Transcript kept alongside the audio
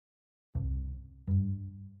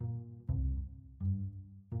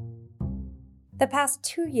The past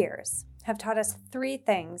 2 years have taught us 3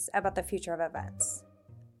 things about the future of events.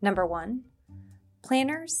 Number 1,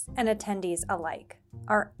 planners and attendees alike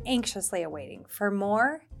are anxiously awaiting for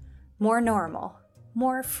more normal,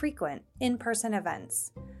 more frequent in-person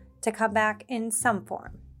events to come back in some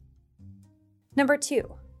form. Number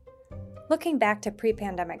 2, looking back to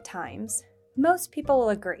pre-pandemic times, most people will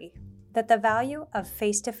agree that the value of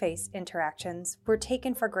face-to-face interactions were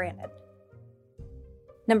taken for granted.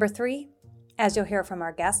 Number 3, as you'll hear from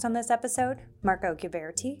our guest on this episode, Marco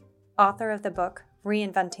Ghiberti, author of the book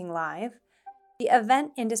Reinventing Live, the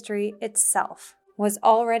event industry itself was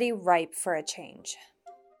already ripe for a change.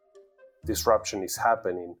 Disruption is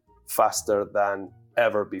happening faster than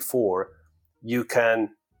ever before. You can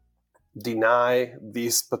deny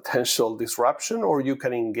this potential disruption, or you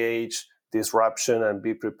can engage disruption and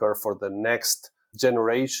be prepared for the next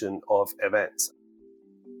generation of events.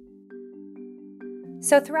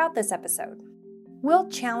 So throughout this episode, we'll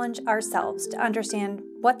challenge ourselves to understand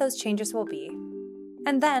what those changes will be,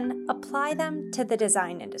 and then apply them to the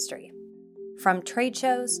design industry, from trade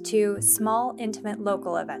shows to small, intimate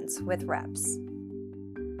local events with reps.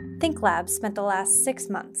 ThinkLab spent the last 6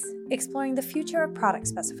 months exploring the future of product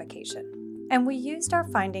specification, and we used our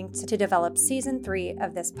findings to develop Season 3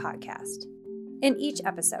 of this podcast. In each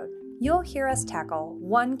episode, you'll hear us tackle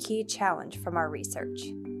one key challenge from our research.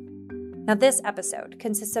 Now, this episode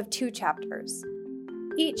consists of 2 chapters.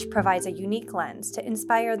 Each provides a unique lens to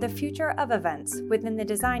inspire the future of events within the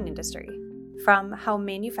design industry, from how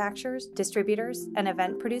manufacturers, distributors, and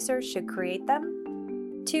event producers should create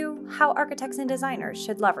them, to how architects and designers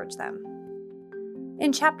should leverage them.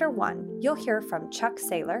 In Chapter 1, you'll hear from Chuck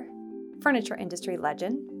Saylor, furniture industry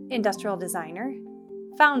legend, industrial designer,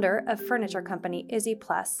 founder of furniture company Izzy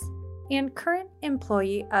Plus, and current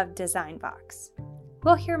employee of DesignVox.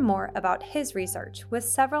 We'll hear more about his research with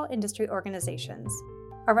several industry organizations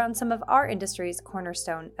around some of our industry's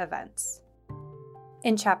cornerstone events.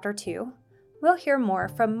 In Chapter 2, we'll hear more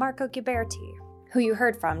from Marco Ghiberti, who you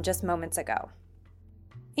heard from just moments ago.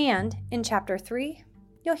 And in Chapter 3,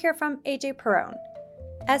 you'll hear from AJ Perrone,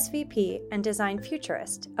 SVP and design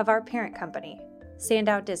futurist of our parent company,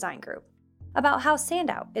 Sandow Design Group, about how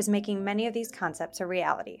Sandow is making many of these concepts a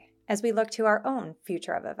reality as we look to our own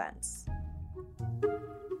future of events.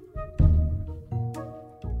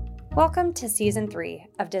 Welcome to Season 3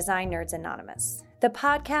 of Design Nerds Anonymous, the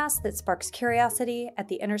podcast that sparks curiosity at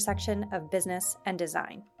the intersection of business and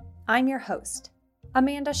design. I'm your host,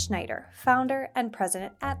 Amanda Schneider, founder and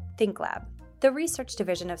president at ThinkLab, the research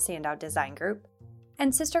division of Sandow Design Group,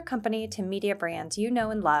 and sister company to media brands you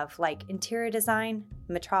know and love like Interior Design,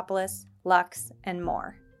 Metropolis, Lux, and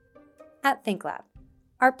more. At ThinkLab,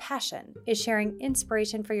 our passion is sharing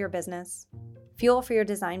inspiration for your business, fuel for your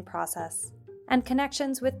design process, and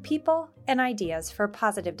connections with people and ideas for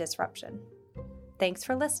positive disruption. Thanks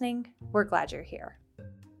for listening. We're glad you're here.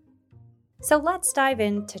 So let's dive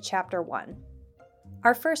into Chapter 1.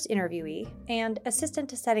 Our first interviewee and assistant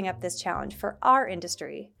to setting up this challenge for our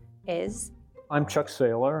industry is... I'm Chuck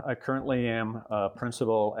Saylor. I currently am a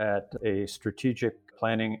principal at a strategic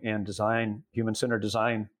planning and design, human-centered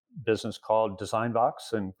design business called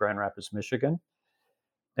DesignVox in Grand Rapids, Michigan.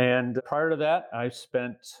 And prior to that, I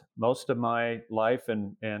spent most of my life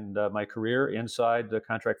and my career inside the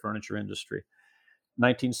contract furniture industry.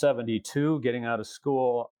 1972, getting out of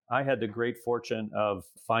school, I had the great fortune of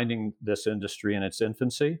finding this industry in its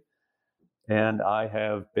infancy. And I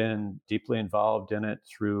have been deeply involved in it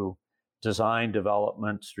through design,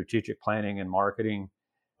 development, strategic planning, and marketing,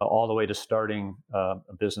 all the way to starting a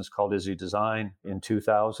business called Izzy Design in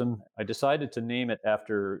 2000. I decided to name it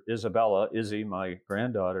after Isabella, Izzy, my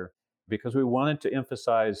granddaughter, because we wanted to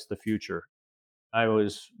emphasize the future. I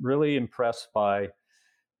was really impressed by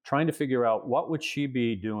trying to figure out what would she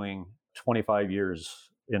be doing 25 years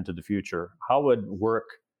into the future? How would work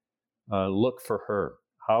look for her?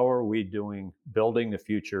 How are we building the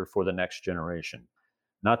future for the next generation?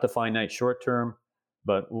 Not the finite short term,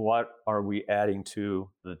 but what are we adding to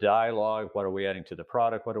the dialogue? What are we adding to the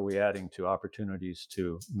product? What are we adding to opportunities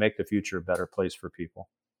to make the future a better place for people?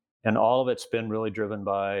 And all of it's been really driven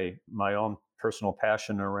by my own personal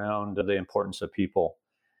passion around the importance of people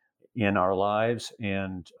in our lives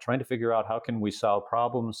and trying to figure out how can we solve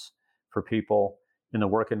problems for people in the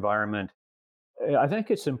work environment. I think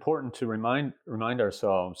it's important to remind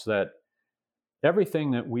ourselves that everything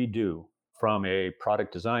that we do from a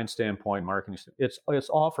product design standpoint, marketing, it's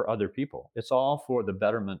all for other people. It's all for the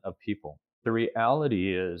betterment of people. The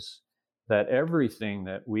reality is that everything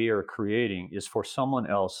that we are creating is for someone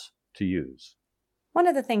else to use. One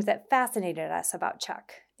of the things that fascinated us about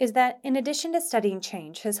Chuck is that in addition to studying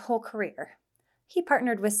change his whole career, he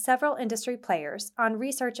partnered with several industry players on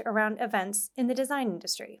research around events in the design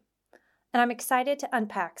industry, and I'm excited to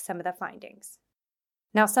unpack some of the findings.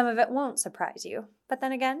 Now, some of it won't surprise you, but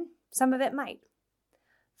then again, some of it might.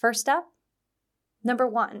 First up, number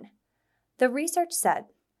 1, the research said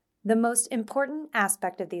the most important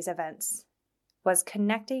aspect of these events was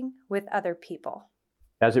connecting with other people.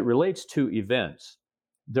 As it relates to events,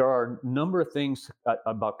 there are a number of things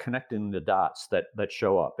about connecting the dots that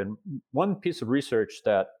show up. And one piece of research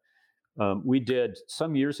that we did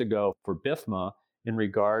some years ago for BIFMA in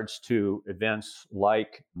regards to events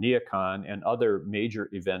like NeoCon and other major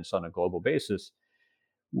events on a global basis,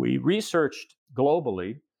 we researched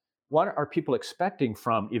globally, what are people expecting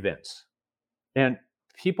from events? And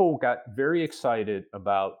people got very excited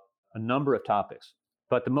about a number of topics.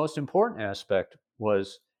 But the most important aspect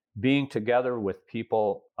was being together with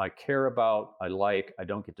people I care about, I like, I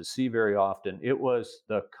don't get to see very often. It was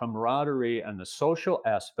the camaraderie and the social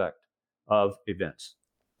aspect of events.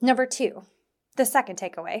 Number 2, the second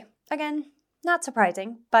takeaway. Again, not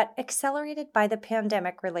surprising, but accelerated by the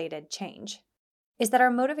pandemic-related change, is that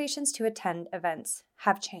our motivations to attend events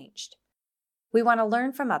have changed. We want to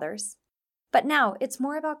learn from others, but now it's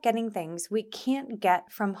more about getting things we can't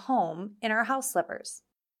get from home in our house slippers.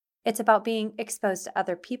 It's about being exposed to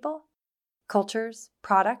other people, cultures,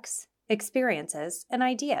 products, experiences, and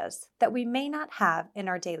ideas that we may not have in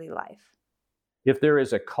our daily life. If there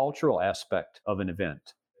is a cultural aspect of an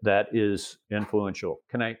event that is influential,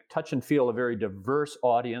 can I touch and feel a very diverse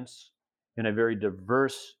audience in a very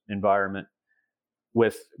diverse environment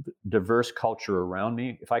with diverse culture around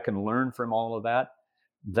me? If I can learn from all of that,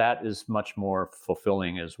 that is much more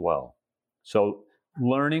fulfilling as well. So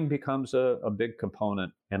learning becomes a big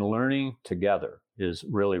component, and learning together is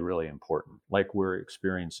really, really important, like we're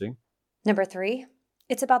experiencing. Number 3,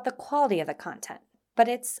 it's about the quality of the content, but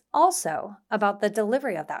it's also about the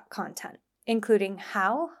delivery of that content, including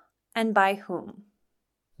how and by whom.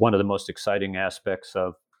 One of the most exciting aspects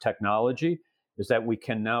of technology is that we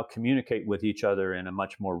can now communicate with each other in a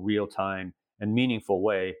much more real-time and meaningful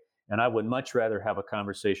way. And I would much rather have a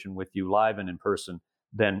conversation with you live and in person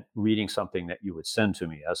than reading something that you would send to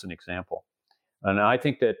me, as an example. And I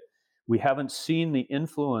think that we haven't seen the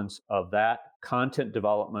influence of that content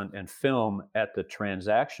development and film at the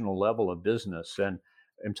transactional level of business. And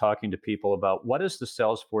I'm talking to people about, what does the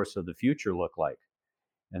sales force of the future look like?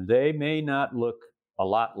 And they may not look a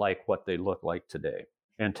lot like what they look like today.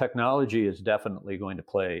 And technology is definitely going to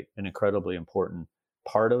play an incredibly important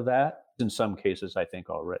part of that, in some cases, I think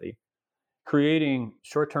already. Creating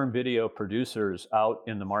short-term video producers out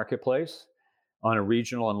in the marketplace on a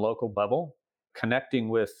regional and local level, connecting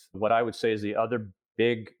with what I would say is the other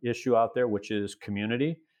big issue out there, which is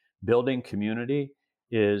community. Building community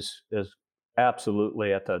is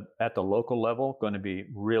absolutely at the local level going to be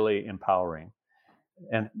really empowering.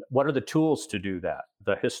 And what are the tools to do that?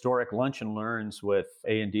 The historic lunch and learns with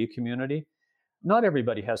A&D community. Not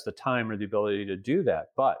everybody has the time or the ability to do that,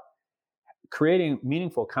 but creating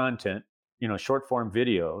meaningful content, short form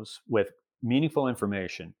videos with meaningful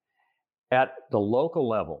information at the local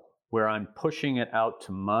level, where I'm pushing it out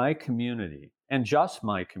to my community and just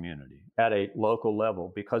my community at a local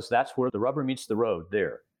level, because that's where the rubber meets the road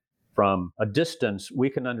there. From a distance, we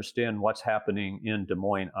can understand what's happening in Des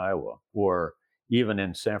Moines, Iowa, or even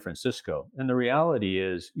in San Francisco. And the reality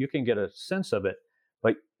is you can get a sense of it,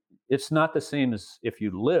 but it's not the same as if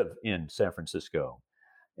you live in San Francisco.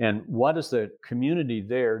 And what does the community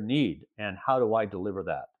there need? And how do I deliver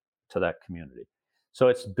that to that community? So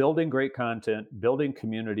it's building great content, building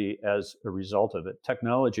community as a result of it.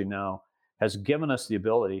 Technology now has given us the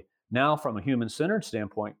ability. Now, from a human-centered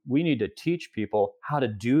standpoint, we need to teach people how to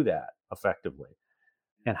do that effectively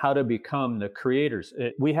and how to become the creators.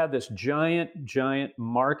 We have this giant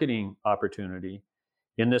marketing opportunity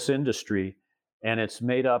in this industry, and it's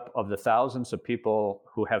made up of the thousands of people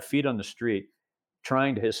who have feet on the street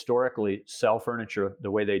trying to historically sell furniture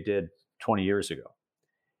the way they did 20 years ago.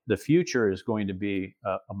 The future is going to be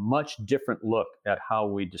a much different look at how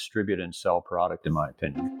we distribute and sell product, in my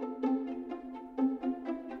opinion.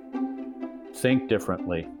 Think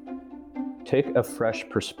differently. Take a fresh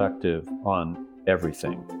perspective on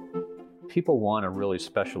everything. People want a really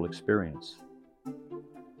special experience.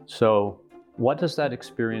 So what does that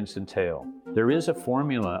experience entail? There is a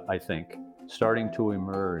formula, I think, starting to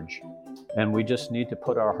emerge, and we just need to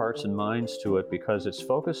put our hearts and minds to it, because it's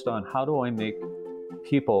focused on how do I make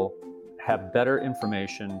people have better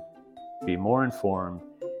information, be more informed,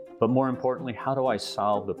 but more importantly, how do I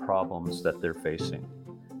solve the problems that they're facing?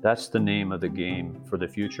 That's the name of the game for the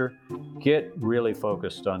future. Get really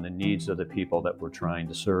focused on the needs of the people that we're trying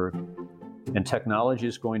to serve, And technology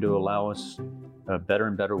is going to allow us better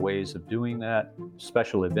and better ways of doing that.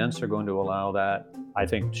 Special events are going to allow that. I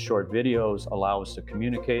think short videos allow us to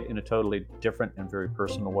communicate in a totally different and very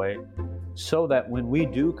personal way, so that when we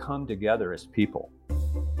do come together as people,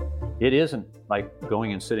 it isn't like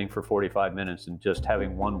going and sitting for 45 minutes and just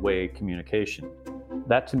having one-way communication.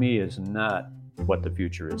 That to me is not what the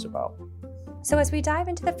future is about. So as we dive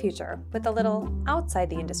into the future with a little outside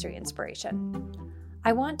the industry inspiration,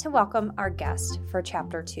 I want to welcome our guest for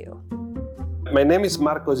Chapter 2. My name is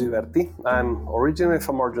Marco Ziverti. I'm originally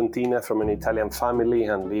from Argentina, from an Italian family,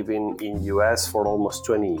 and living in US for almost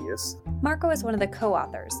 20 years. Marco is one of the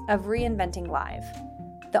co-authors of Reinventing Live,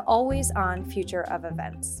 the always-on future of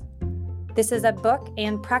events. This is a book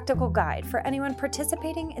and practical guide for anyone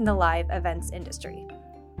participating in the live events industry.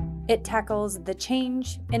 It tackles the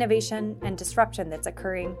change, innovation, and disruption that's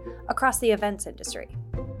occurring across the events industry.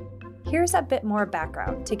 Here's a bit more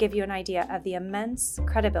background to give you an idea of the immense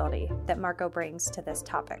credibility that Marco brings to this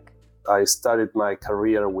topic. I started my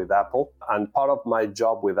career with Apple, and part of my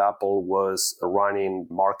job with Apple was running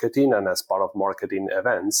marketing and as part of marketing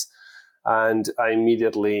events. And I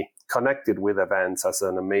immediately connected with events as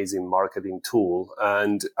an amazing marketing tool.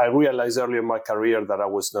 And I realized early in my career that I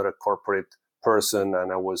was not a corporate person,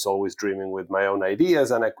 and I was always dreaming with my own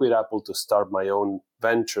ideas, and I quit Apple to start my own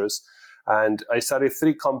ventures. And I started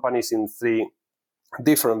 3 companies in 3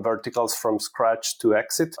 different verticals from scratch to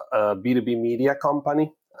exit. A B2B media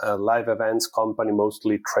company, a live events company,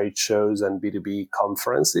 mostly trade shows and B2B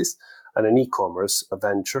conferences, and an e-commerce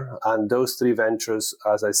venture. And those 3 ventures,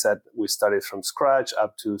 as I said, we started from scratch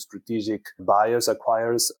up to strategic buyers,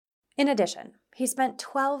 acquirers. In addition, he spent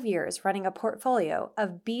 12 years running a portfolio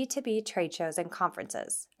of B2B trade shows and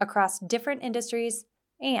conferences across different industries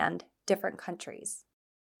and different countries.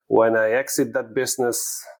 When I exited that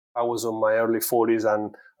business, I was in my early 40s,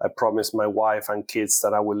 and I promised my wife and kids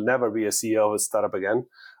that I will never be a CEO of a startup again.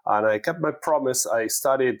 And I kept my promise. I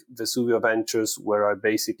started Vesuvio Ventures, where I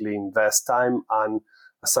basically invest time and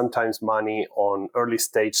sometimes money on early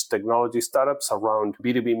stage technology startups around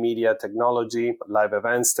B2B media technology, live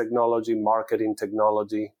events technology, marketing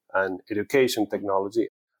technology, and education technology.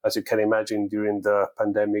 As you can imagine, during the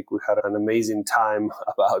pandemic, we had an amazing time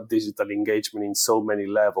about digital engagement in so many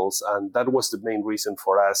levels. And that was the main reason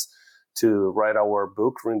for us to write our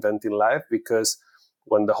book, Reinventing Live, because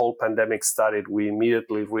when the whole pandemic started, we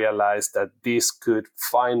immediately realized that this could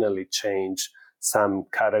finally change some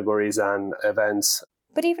categories and events.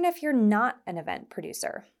 But even if you're not an event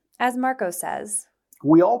producer, as Marco says,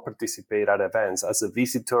 we all participate at events as a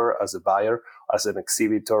visitor, as a buyer, as an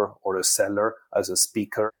exhibitor, or a seller, as a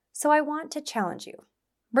speaker. So I want to challenge you,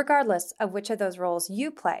 regardless of which of those roles you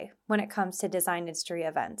play when it comes to design industry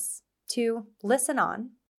events, to listen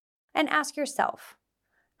on and ask yourself,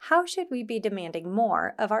 how should we be demanding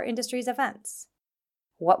more of our industry's events?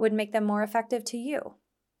 What would make them more effective to you,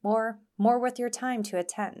 or more worth your time to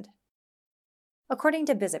attend? According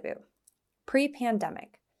to Bizzaboo,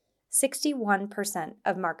 pre-pandemic, 61%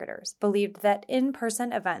 of marketers believed that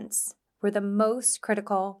in-person events were the most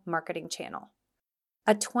critical marketing channel,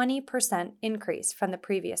 a 20% increase from the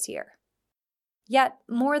previous year. Yet,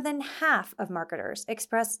 more than half of marketers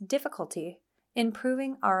expressed difficulty in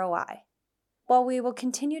proving ROI. While we will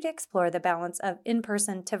continue to explore the balance of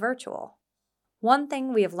in-person to virtual, one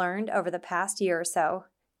thing we have learned over the past year or so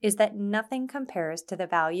is that nothing compares to the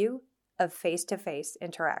value of face-to-face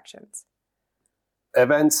interactions.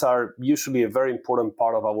 Events are usually a very important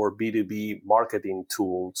part of our B2B marketing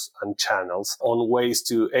tools and channels on ways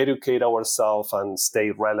to educate ourselves and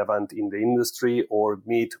stay relevant in the industry, or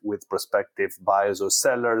meet with prospective buyers or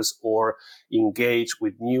sellers, or engage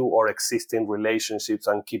with new or existing relationships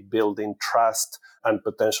and keep building trust and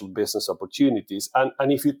potential business opportunities. And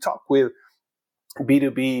if you talk with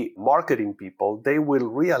B2B marketing people, they will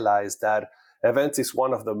realize that events is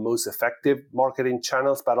one of the most effective marketing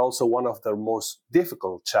channels, but also one of the most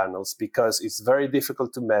difficult channels, because it's very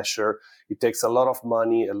difficult to measure. It takes a lot of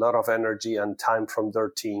money, a lot of energy and time from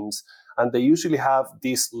their teams. And they usually have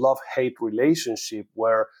this love-hate relationship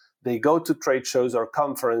where they go to trade shows or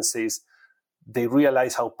conferences, they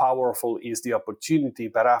realize how powerful is the opportunity,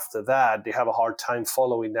 but after that, they have a hard time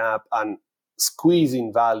following up and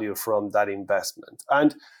squeezing value from that investment.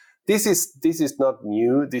 And This is not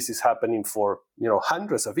new. This is happening for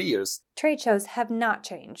hundreds of years. Trade shows have not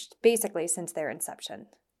changed basically since their inception.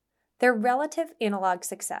 Their relative analog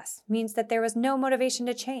success means that there was no motivation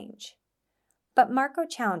to change. But Marco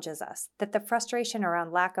challenges us that the frustration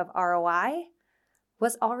around lack of ROI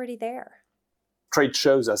was already there. Trade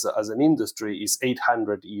shows as an industry is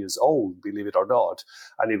 800 years old, believe it or not,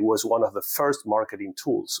 and it was one of the first marketing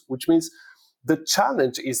tools, which means The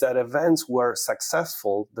challenge is that events were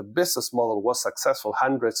successful, the business model was successful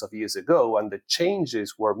hundreds of years ago, and the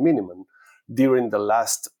changes were minimum during the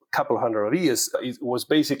last couple hundred of years. It was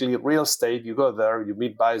basically real estate. You go there, you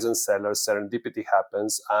meet buyers and sellers, serendipity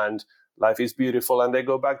happens, and life is beautiful, and they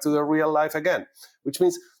go back to their real life again, which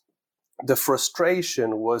means the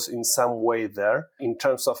frustration was in some way there in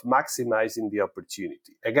terms of maximizing the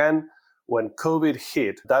opportunity. Again, when COVID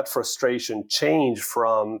hit, that frustration changed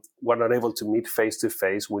from we're not able to meet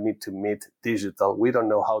face-to-face, we need to meet digital. We don't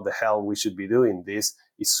know how the hell we should be doing this.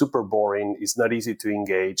 It's super boring. It's not easy to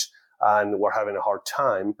engage, and we're having a hard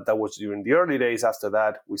time. That was during the early days. After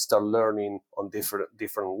that, we start learning on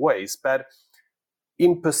different ways. But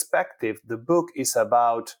in perspective, the book is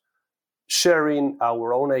about sharing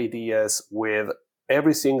our own ideas with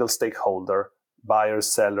every single stakeholder, buyer,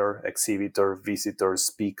 seller, exhibitor, visitor,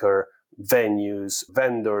 speaker, venues,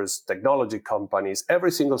 vendors, technology companies,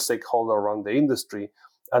 every single stakeholder around the industry.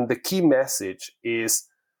 And the key message is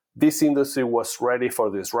this industry was ready for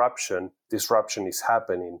disruption. Disruption is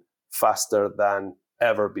happening faster than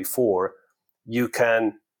ever before. You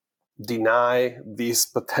can deny this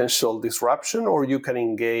potential disruption, or you can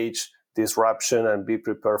engage disruption and be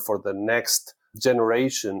prepared for the next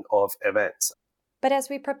generation of events. But as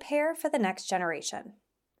we prepare for the next generation,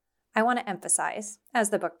 I want to emphasize, as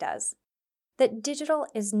the book does, that digital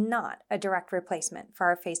is not a direct replacement for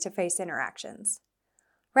our face-to-face interactions.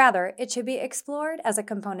 Rather, it should be explored as a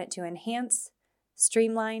component to enhance,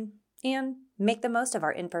 streamline, and make the most of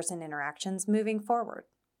our in-person interactions moving forward.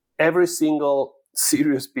 Every single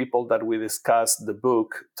serious people that we discuss the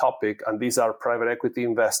book topic, and these are private equity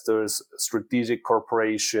investors, strategic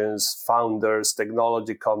corporations, founders,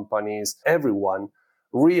 technology companies, everyone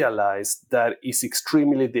realized that it's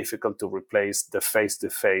extremely difficult to replace the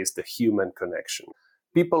face-to-face, the human connection.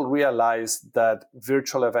 People realize that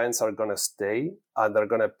virtual events are going to stay and they're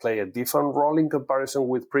going to play a different role in comparison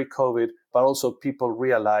with pre-COVID, but also people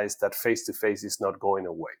realize that face-to-face is not going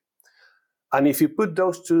away. And if you put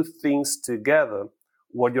those two things together,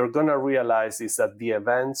 what you're going to realize is that the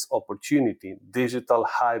events opportunity, digital,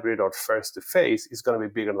 hybrid, or face-to-face, is going to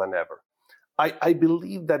be bigger than ever. I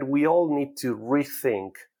believe that we all need to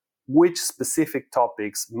rethink which specific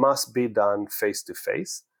topics must be done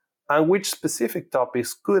face-to-face and which specific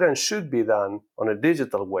topics could and should be done on a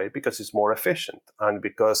digital way because it's more efficient and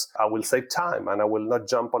because I will save time and I will not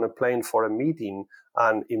jump on a plane for a meeting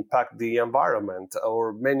and impact the environment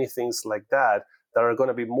or many things like that that are going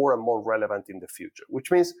to be more and more relevant in the future,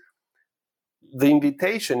 which means the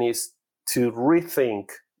invitation is to rethink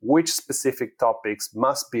which specific topics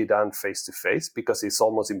must be done face-to-face because it's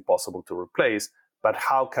almost impossible to replace, but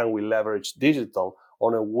how can we leverage digital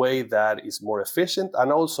on a way that is more efficient,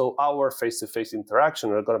 and also our face-to-face interaction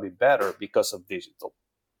are going to be better because of digital.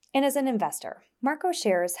 And as an investor, Marco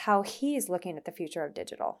shares how he's looking at the future of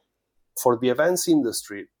digital. For the events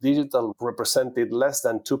industry, digital represented less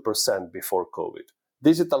than 2% before COVID.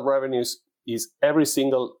 Digital revenues is every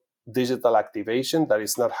single digital activation that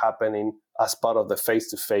is not happening as part of the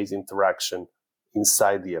face-to-face interaction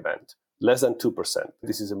inside the event. Less than 2%.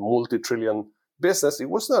 This is a multi-trillion business. It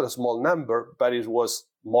was not a small number, but it was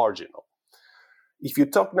marginal. If you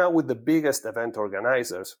talk now with the biggest event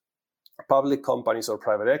organizers, public companies or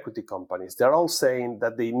private equity companies, they're all saying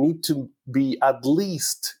that they need to be at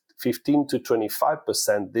least 15 to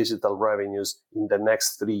 25% digital revenues in the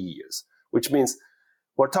next 3 years, which means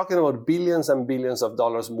we're talking about billions and billions of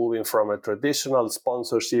dollars moving from a traditional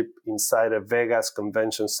sponsorship inside a Vegas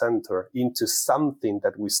convention center into something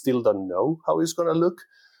that we still don't know how it's going to look.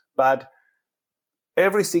 But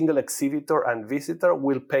every single exhibitor and visitor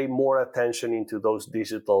will pay more attention into those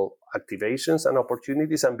digital activations and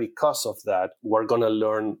opportunities. And because of that, we're going to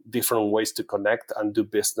learn different ways to connect and do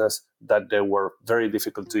business that they were very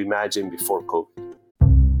difficult to imagine before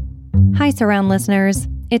COVID. Hi, Surround listeners.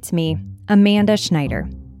 It's me, Amanda Schneider,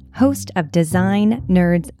 host of Design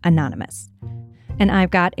Nerds Anonymous. And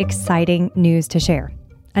I've got exciting news to share.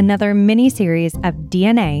 Another mini-series of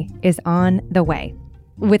DNA is on the way.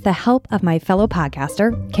 With the help of my fellow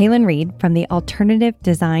podcaster, Kaylin Reed from the Alternative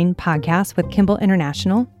Design Podcast with Kimball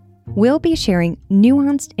International, we'll be sharing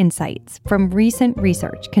nuanced insights from recent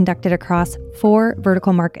research conducted across 4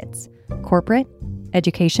 vertical markets: corporate,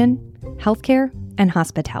 education, healthcare, and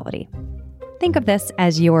hospitality. Think of this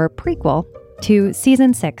as your prequel to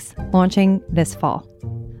Season 6, launching this fall.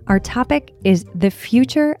 Our topic is the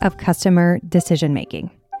future of customer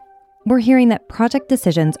decision-making. We're hearing that project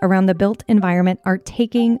decisions around the built environment are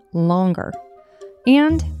taking longer,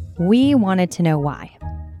 and we wanted to know why.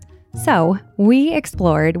 So we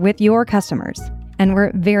explored with your customers, and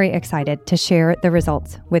we're very excited to share the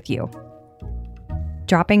results with you.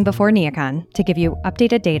 dropping before NeoCon to give you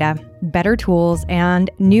updated data, better tools,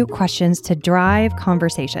 and new questions to drive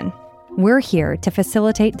conversation. We're here to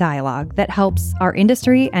facilitate dialogue that helps our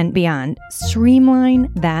industry and beyond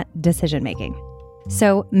streamline that decision-making.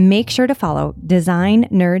 So make sure to follow Design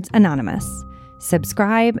Nerds Anonymous,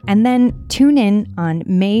 subscribe, and then tune in on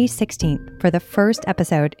May 16th for the first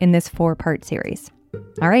episode in this 4-part series.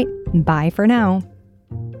 All right, bye for now.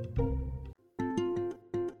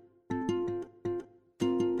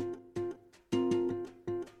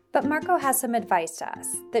 But Marco has some advice to us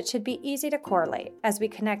that should be easy to correlate as we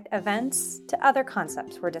connect events to other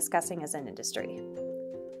concepts we're discussing as an industry.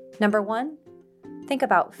 Number 1, think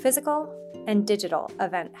about physical and digital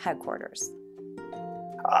event headquarters.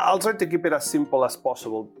 I'll try to keep it as simple as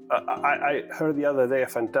possible. I heard the other day a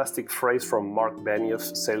fantastic phrase from Mark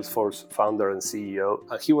Benioff, Salesforce founder and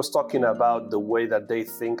CEO. He was talking about the way that they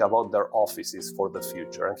think about their offices for the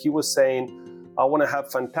future. And he was saying, I want to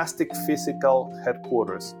have fantastic physical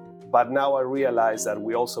headquarters, but now I realize that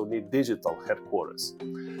we also need digital headquarters.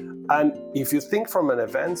 And if you think from an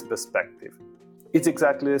events perspective, it's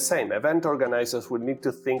exactly the same. Event organizers will need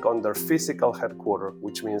to think on their physical headquarters,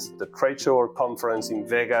 which means the trade show or conference in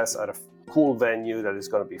Vegas at a cool venue that is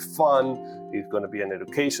going to be fun, it's going to be an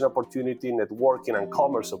education opportunity, networking and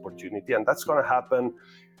commerce opportunity, and that's going to happen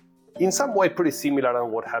in some way pretty similar to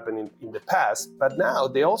what happened in the past, but now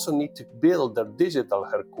they also need to build their digital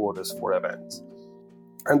headquarters for events.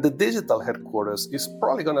 And the digital headquarters is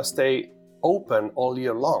probably going to stay open all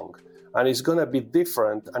year long. And it's going to be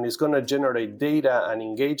different, and it's going to generate data and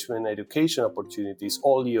engagement and education opportunities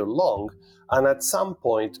all year long. And at some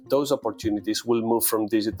point, those opportunities will move from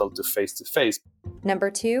digital to face-to-face.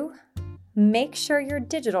 Number 2, make sure your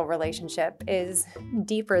digital relationship is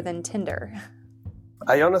deeper than Tinder.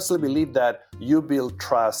 I honestly believe that you build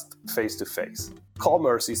trust face-to-face.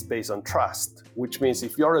 Commerce is based on trust, which means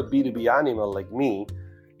if you're a B2B animal like me,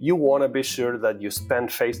 you want to be sure that you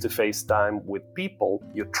spend face-to-face time with people,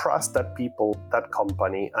 you trust that people, that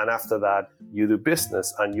company, and after that, you do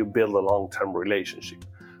business and you build a long-term relationship.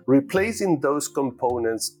 Replacing those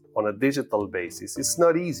components on a digital basis is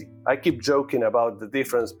not easy. I keep joking about the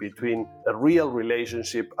difference between a real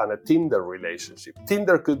relationship and a Tinder relationship.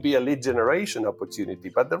 Tinder could be a lead generation opportunity,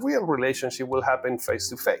 but the real relationship will happen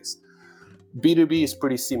face-to-face. B2B is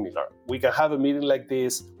pretty similar. We can have a meeting like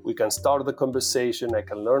this, we can start the conversation, I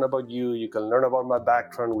can learn about you, you can learn about my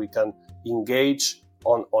background, we can engage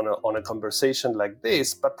on a conversation like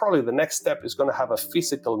this, but probably the next step is going to have a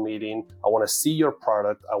physical meeting. I want to see your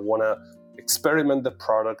product, I want to experiment the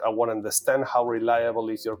product, I want to understand how reliable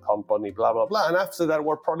is your company, blah, blah, blah. And after that,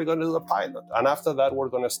 we're probably going to do a pilot. And after that, we're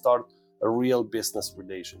going to start a real business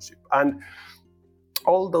relationship. And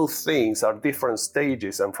all those things are different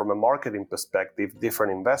stages, and from a marketing perspective,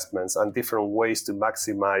 different investments and different ways to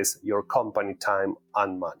maximize your company time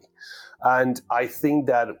and money. And I think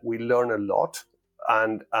that we learn a lot,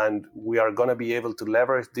 and we are going to be able to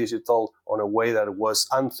leverage digital on a way that was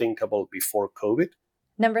unthinkable before COVID.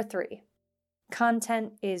 Number 3,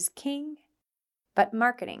 content is king, but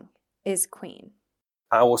marketing is queen.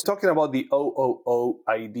 I was talking about the OOO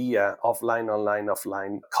idea, offline, online,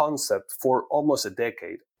 offline concept for almost a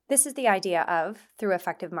decade. This is the idea of, through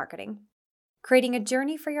effective marketing, creating a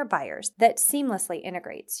journey for your buyers that seamlessly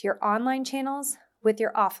integrates your online channels with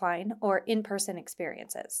your offline or in-person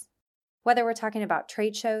experiences. Whether we're talking about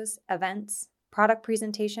trade shows, events, product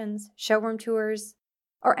presentations, showroom tours,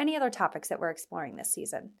 or any other topics that we're exploring this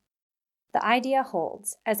season. The idea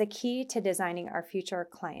holds as a key to designing our future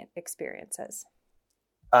client experiences.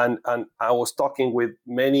 And I was talking with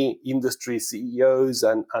many industry CEOs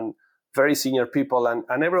and very senior people, and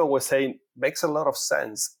everyone was saying, makes a lot of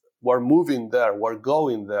sense. We're moving there, we're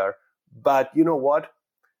going there. But you know what?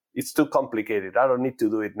 It's too complicated. I don't need to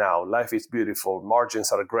do it now. Life is beautiful.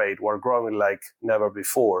 Margins are great. We're growing like never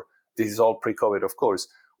before. This is all pre-COVID, of course.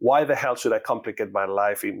 Why the hell should I complicate my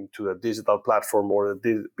life into a digital platform or a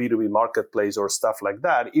B2B marketplace or stuff like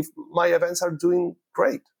that if my events are doing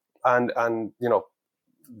great? And you know,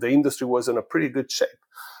 the industry was in a pretty good shape,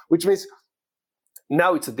 which means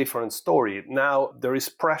now it's a different story. Now there is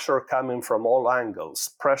pressure coming from all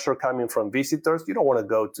angles, pressure coming from visitors. You don't want to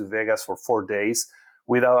go to Vegas for 4 days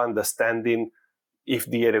without understanding if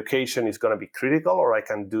the education is going to be critical or I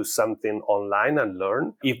can do something online and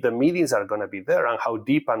learn, if the meetings are going to be there and how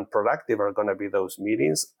deep and productive are going to be those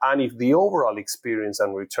meetings, and if the overall experience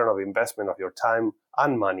and return of investment of your time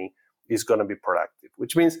and money is going to be productive,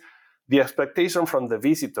 which means the expectation from the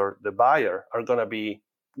visitor, the buyer, are going to be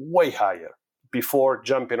way higher before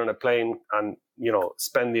jumping on a plane and, you know,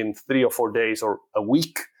 spending 3 or 4 days or a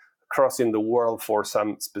week crossing the world for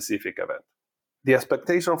some specific event. the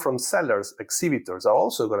expectation from sellers, exhibitors, are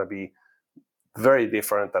also going to be very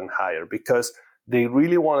different and higher, because they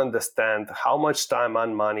really want to understand how much time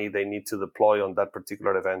and money they need to deploy on that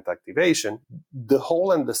particular event activation. The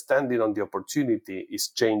whole understanding on the opportunity is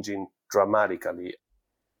changing dramatically.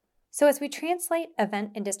 So as we translate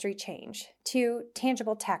event industry change to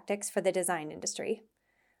tangible tactics for the design industry,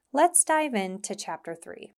 let's dive into Chapter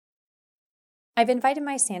 3. I've invited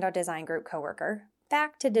my Sandow Design Group coworker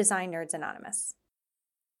back to Design Nerds Anonymous.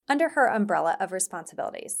 Under her umbrella of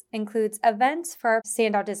responsibilities includes events for our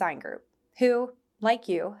Sandow Design Group, who, like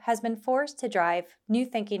you, has been forced to drive new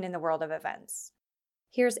thinking in the world of events.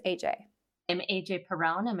 Here's AJ. I'm AJ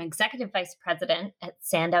Perrone. I'm Executive Vice President at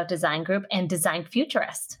Sandow Design Group and Design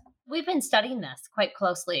Futurist. We've been studying this quite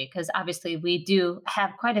closely because obviously we do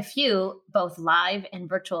have quite a few both live and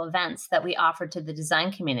virtual events that we offer to the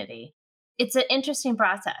design community. It's an interesting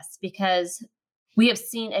process because we have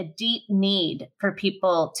seen a deep need for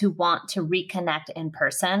people to want to reconnect in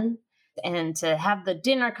person and to have the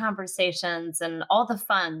dinner conversations and all the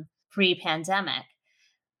fun pre-pandemic.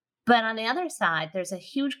 But on the other side, there's a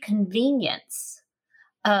huge convenience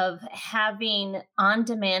of having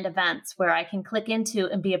on-demand events where I can click into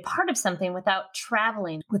and be a part of something without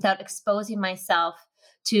traveling, without exposing myself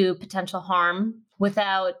to potential harm,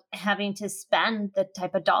 without having to spend the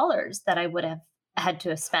type of dollars that I would have had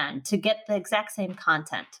to spend to get the exact same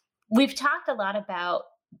content. We've talked a lot about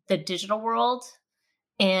the digital world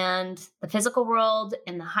and the physical world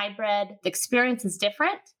and the hybrid. The experience is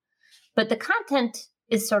different, but the content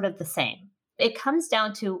is sort of the same. It comes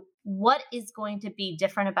down to what is going to be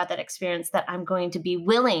different about that experience that I'm going to be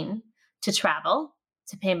willing to travel,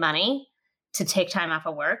 to pay money, to take time off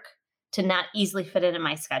of work, to not easily fit it in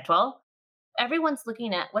my schedule. Everyone's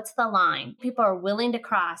looking at what's the line people are willing to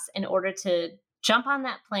cross in order to jump on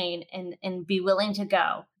that plane and be willing to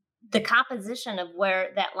go. The composition of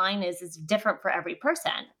where that line is different for every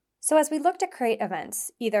person. So as we look to create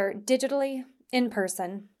events, either digitally, in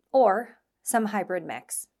person, or some hybrid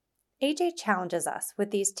mix, AJ challenges us with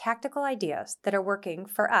these tactical ideas that are working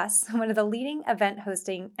for us, one of the leading event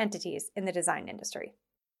hosting entities in the design industry.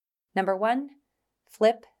 Number 1,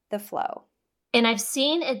 flip the flow. And I've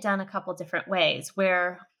seen it done a couple different ways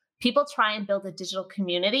where people try and build a digital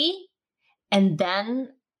community and then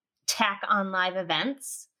tack on live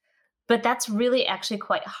events. But that's really actually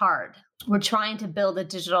quite hard. We're trying to build a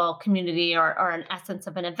digital community or an essence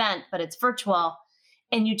of an event, but it's virtual.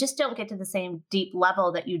 And you just don't get to the same deep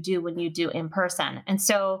level that you do when you do in person. And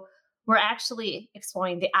so we're actually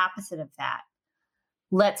exploring the opposite of that.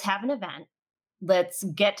 Let's have an event. Let's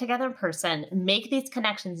get together in person, make these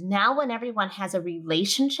connections. Now, when everyone has a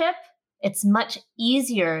relationship, it's much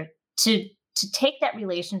easier to take that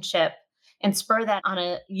relationship and spur that on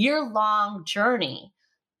a year-long journey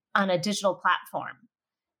on a digital platform.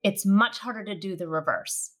 It's much harder to do the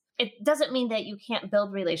reverse. It doesn't mean that you can't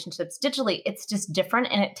build relationships digitally. It's just different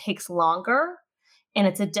and it takes longer. And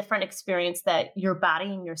it's a different experience that your body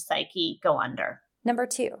and your psyche go under. Number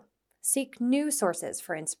 2, seek new sources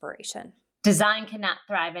for inspiration. Design cannot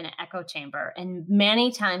thrive in an echo chamber. And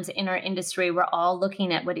many times in our industry, we're all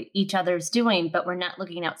looking at what each other's doing, but we're not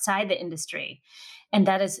looking outside the industry. And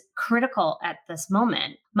that is critical at this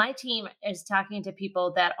moment. My team is talking to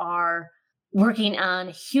people that are working on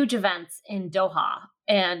huge events in Doha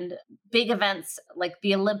and big events like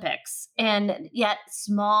the Olympics, and yet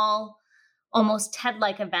small, almost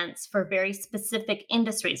TED-like events for very specific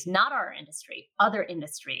industries, not our industry, other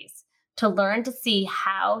industries, to learn to see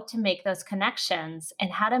how to make those connections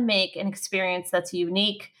and how to make an experience that's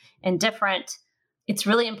unique and different. It's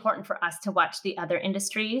really important for us to watch the other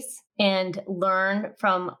industries and learn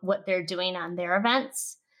from what they're doing on their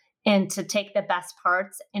events and to take the best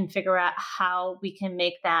parts and figure out how we can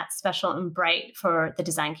make that special and bright for the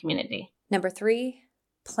design community. Number 3,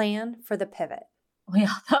 plan for the pivot. We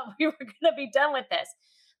all thought we were going to be done with this.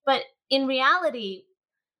 But in reality,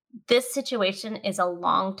 this situation is a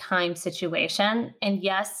long time situation. And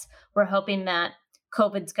yes, we're hoping that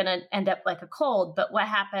COVID's going to end up like a cold, but what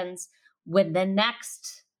happens when the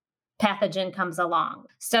next pathogen comes along?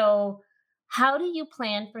 So how do you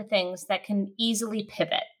plan for things that can easily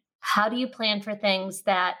pivot? How do you plan for things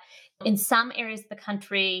that in some areas of the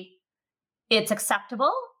country, it's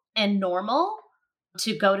acceptable and normal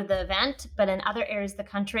to go to the event, but in other areas of the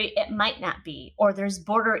country, it might not be, or there's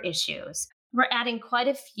border issues. We're adding quite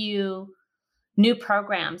a few new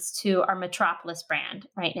programs to our Metropolis brand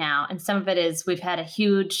right now. And some of it is we've had a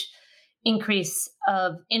huge increase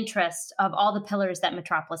of interest of all the pillars that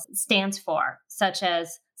Metropolis stands for, such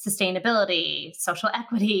as sustainability, social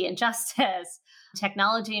equity and justice,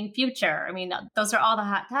 technology and future. I mean, those are all the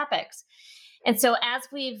hot topics. And so as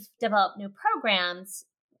we've developed new programs,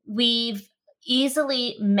 we've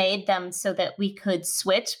easily made them so that we could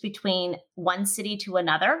switch between one city to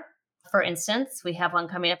another. For instance, we have one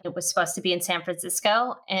coming up. It was supposed to be in San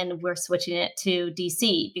Francisco, and we're switching it to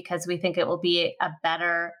DC because we think it will be a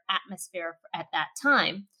better atmosphere at that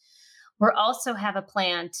time. We also have a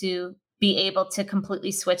plan to be able to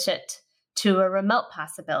completely switch it to a remote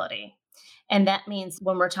possibility. And that means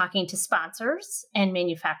when we're talking to sponsors and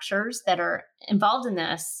manufacturers that are involved in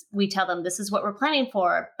this, we tell them this is what we're planning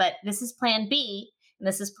for, but this is plan B and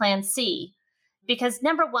this is plan C. Because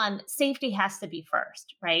number one, safety has to be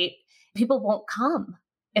first, right? People won't come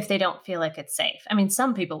if they don't feel like it's safe. I mean,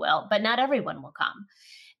 some people will, but not everyone will come.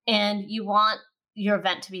 And you want your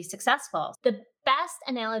event to be successful. The best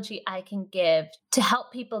analogy I can give to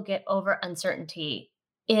help people get over uncertainty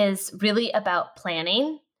is really about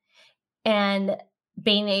planning and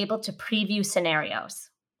being able to preview scenarios.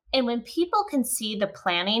 And when people can see the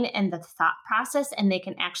planning and the thought process and they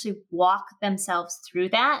can actually walk themselves through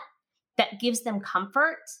that, that gives them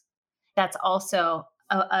comfort. That's also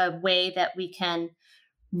a way that we can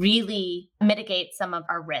really mitigate some of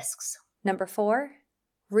our risks. Number 4,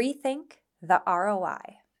 rethink the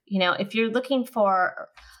ROI. You know, if you're looking for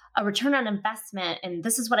a return on investment and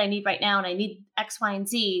this is what I need right now and I need X, Y, and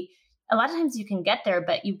Z, a lot of times you can get there,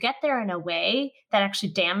 but you get there in a way that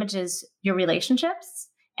actually damages your relationships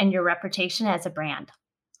and your reputation as a brand.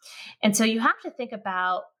 And so you have to think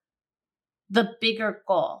about the bigger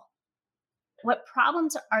goal. What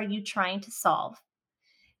problems are you trying to solve?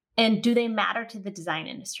 And do they matter to the design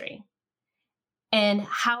industry? And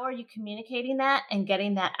how are you communicating that and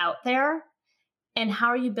getting that out there? And how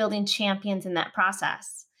are you building champions in that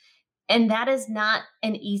process? And that is not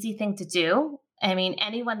an easy thing to do. I mean,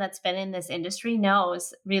 anyone that's been in this industry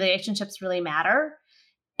knows relationships really matter.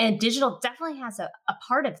 And digital definitely has a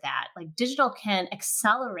part of that. Like digital can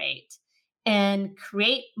accelerate and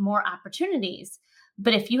create more opportunities.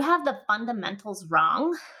 But if you have the fundamentals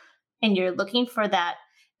wrong and you're looking for that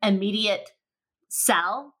immediate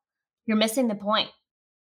sell, you're missing the point.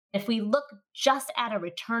 If we look just at a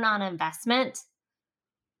return on investment,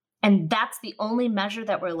 and that's the only measure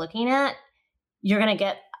that we're looking at, you're going to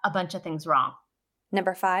get a bunch of things wrong.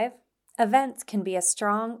 Number 5, events can be a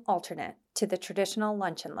strong alternate to the traditional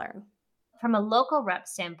lunch and learn. From a local rep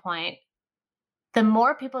standpoint, the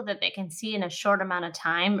more people that they can see in a short amount of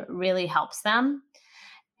time really helps them.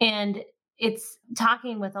 And it's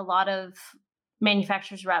talking with a lot of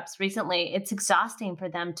manufacturers reps recently, it's exhausting for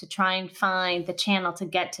them to try and find the channel to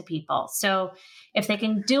get to people. So if they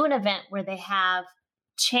can do an event where they have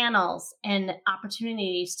channels and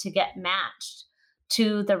opportunities to get matched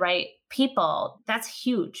to the right people, that's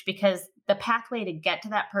huge because the pathway to get to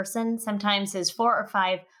that person sometimes is 4 or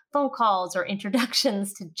 5 phone calls or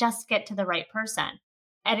introductions to just get to the right person.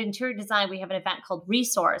 At Interior Design, we have an event called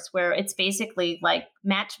Resource, where it's basically like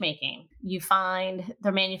matchmaking. You find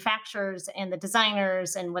the manufacturers and the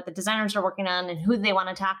designers and what the designers are working on and who they want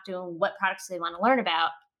to talk to and what products they want to learn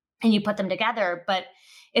about, and you put them together. But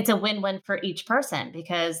it's a win-win for each person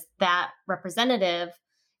because that representative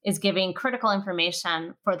is giving critical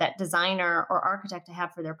information for that designer or architect to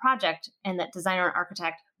have for their project, and that designer and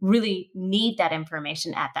architect really need that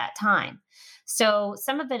information at that time. So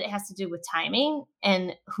some of it has to do with timing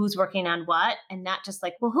and who's working on what, and not just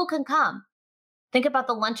like, well, who can come? Think about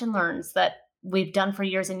the lunch and learns that we've done for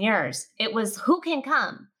years and years. It was who can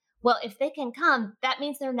come? Well, if they can come, that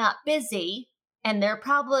means they're not busy, and they're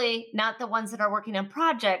probably not the ones that are working on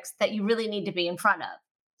projects that you really need to be in front of.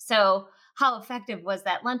 So how effective was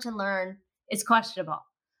that lunch and learn is questionable.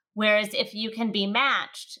 Whereas if you can be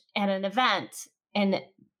matched at an event and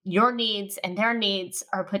your needs and their needs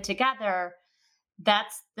are put together,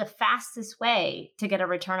 that's the fastest way to get a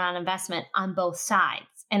return on investment on both sides.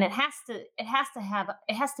 And it has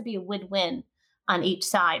to be a win-win on each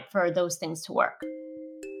side for those things to work.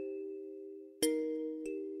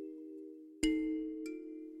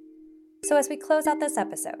 So as we close out this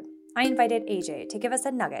episode, I invited AJ to give us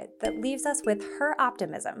a nugget that leaves us with her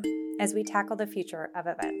optimism as we tackle the future of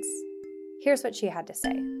events. Here's what she had to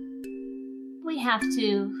say. We have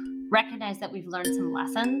to recognize that we've learned some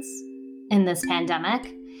lessons in this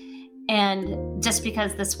pandemic. And just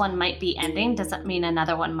because this one might be ending doesn't mean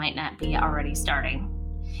another one might not be already starting.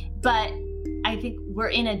 But I think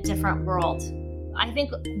we're in a different world. I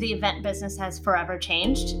think the event business has forever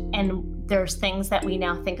changed, and there's things that we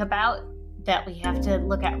now think about that we have to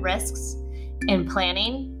look at risks in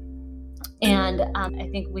planning. And I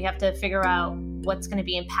think we have to figure out what's going to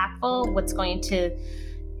be impactful, what's going to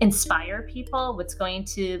inspire people, what's going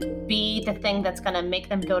to be the thing that's going to make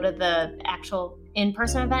them go to the actual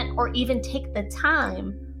in-person event, or even take the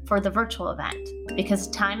time for the virtual event, because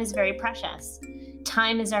time is very precious.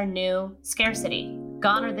 Time is our new scarcity.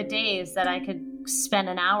 Gone are the days that I could spend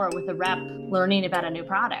an hour with a rep learning about a new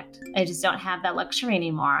product. I just don't have that luxury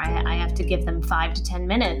anymore. I have to give them 5 to 10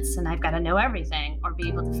 minutes, and I've got to know everything or be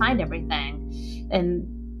able to find everything. And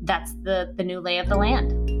that's the new lay of the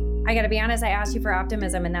land. I got to be honest, I asked you for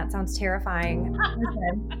optimism, and that sounds terrifying.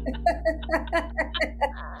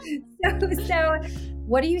 So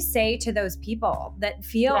what do you say to those people that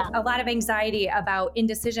feel a lot of anxiety about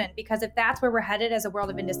indecision? Because if that's where we're headed as a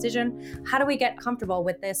world of indecision, how do we get comfortable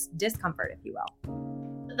with this discomfort, if you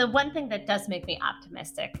will? The one thing that does make me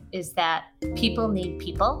optimistic is that people need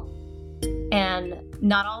people, and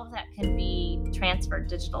not all of that can be transferred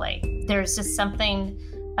digitally. There's just something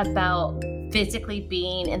about physically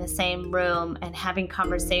being in the same room and having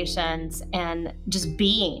conversations and just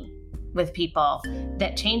being with people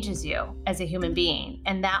that changes you as a human being,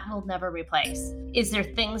 and that will never replace. Is there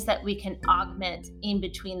things that we can augment in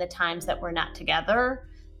between the times that we're not together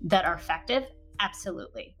that are effective?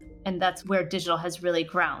 Absolutely. And that's where digital has really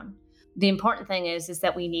grown. The important thing is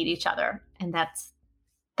that we need each other, and that's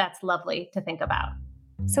lovely to think about.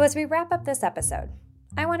 So as we wrap up this episode,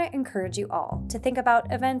 I want to encourage you all to think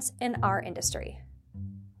about events in our industry.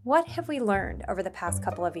 What have we learned over the past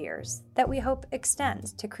couple of years that we hope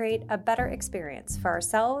extends to create a better experience for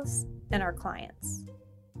ourselves and our clients?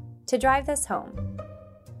 To drive this home,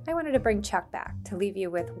 I wanted to bring Chuck back to leave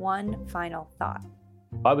you with one final thought.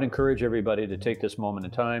 I would encourage everybody to take this moment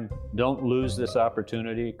in time. Don't lose this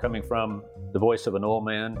opportunity. Coming from the voice of an old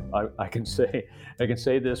man, I can say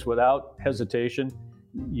this without hesitation.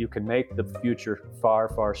 You can make the future far,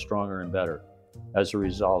 far stronger and better as a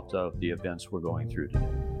result of the events we're going through today.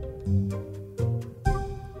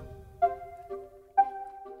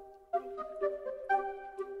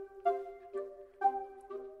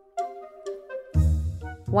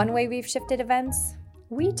 One way we've shifted events,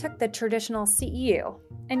 we took the traditional CEU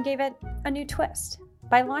and gave it a new twist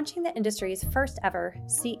by launching the industry's first ever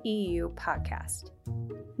CEU podcast.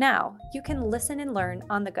 Now you can listen and learn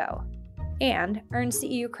on the go and earn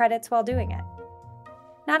CEU credits while doing it.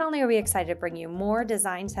 Not only are we excited to bring you more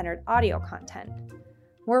design-centered audio content,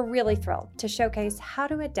 we're really thrilled to showcase how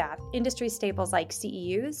to adapt industry staples like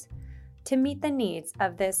CEUs to meet the needs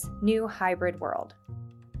of this new hybrid world.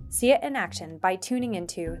 See it in action by tuning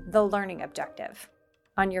into The Learning Objective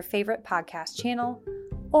on your favorite podcast channel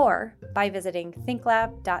or by visiting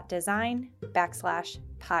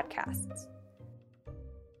thinklab.design/podcasts.